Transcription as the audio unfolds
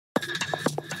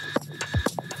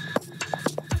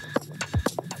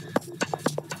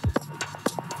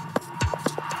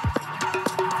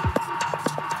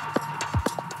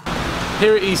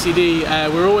Here at E.C.D,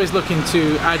 we're always looking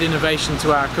to add innovation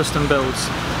to our custom builds,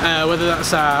 whether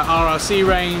that's our RRC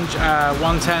range,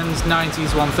 110s, 90s,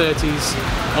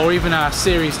 130s, or even our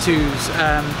Series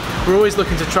 2s. We're always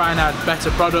looking to try and add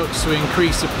better products to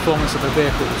increase the performance of the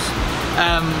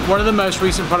vehicles. One of the most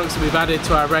recent products that we've added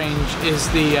to our range is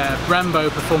the Brembo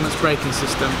performance braking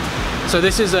system. So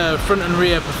this is a front and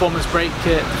rear performance brake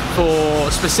kit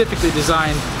specifically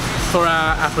designed for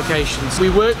our applications. We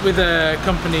worked with a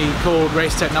company called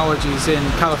Race Technologies in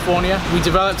California. We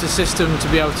developed a system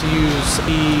to be able to use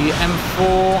the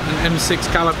M4 and M6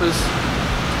 calipers,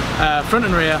 front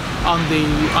and rear,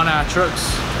 on our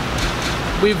trucks.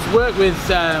 We've worked with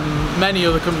many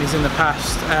other companies in the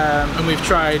past, and we've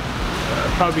tried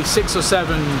probably 6 or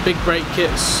 7 big brake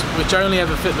kits which only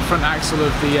ever fit the front axle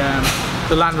of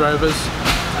the Land Rovers.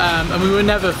 And we were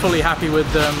never fully happy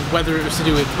with them, whether it was to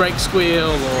do with brake squeal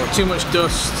or too much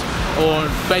dust or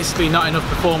basically not enough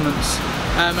performance.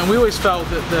 And we always felt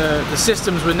that the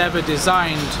systems were never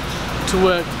designed to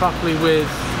work properly with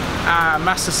our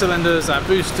master cylinders, our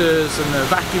boosters and the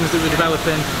vacuums that we're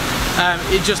developing.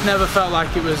 It just never felt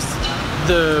like it was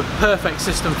the perfect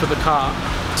system for the car.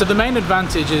 So the main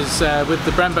advantage is with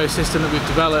the Brembo system that we've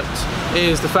developed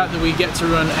is the fact that we get to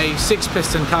run a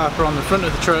 6-piston caliper on the front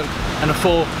of the truck and a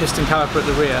 4-piston caliper at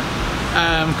the rear.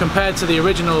 Compared to the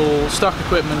original stock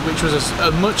equipment, which was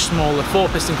a much smaller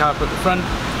 4-piston caliper at the front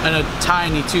and a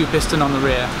tiny 2-piston on the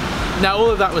rear. Now all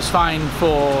of that was fine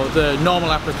for the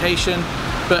normal application,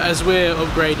 but as we're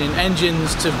upgrading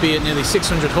engines to be at nearly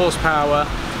 600 horsepower,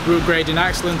 we're upgrading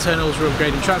axle internals, we're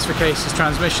upgrading transfer cases,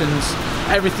 transmissions,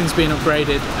 everything's been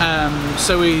upgraded.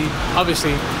 So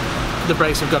obviously the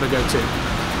brakes have got to go too.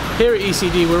 Here at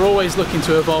E.C.D we're always looking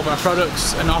to evolve our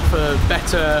products and offer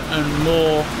better and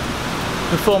more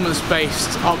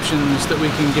performance-based options that we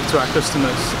can give to our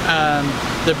customers.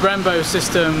 The Brembo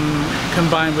system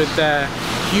combined with their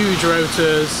huge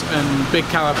rotors and big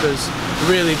calipers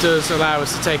really does allow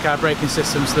us to take our braking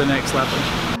systems to the next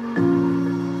level.